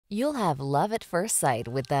You'll have love at first sight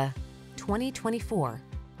with the 2024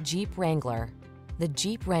 Jeep Wrangler. The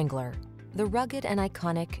Jeep Wrangler, the rugged and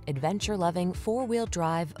iconic, adventure-loving four-wheel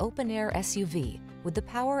drive open-air SUV with the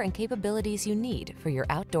power and capabilities you need for your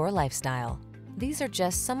outdoor lifestyle. These are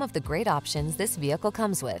just some of the great options this vehicle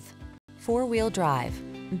comes with: four-wheel drive,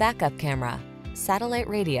 backup camera, satellite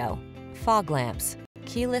radio, fog lamps,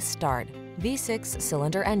 keyless start, V6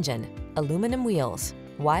 cylinder engine, aluminum wheels,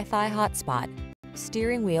 Wi-Fi hotspot,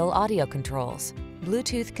 steering wheel audio controls,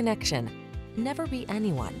 Bluetooth connection. Never be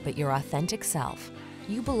anyone but your authentic self.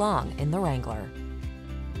 You belong in the Wrangler.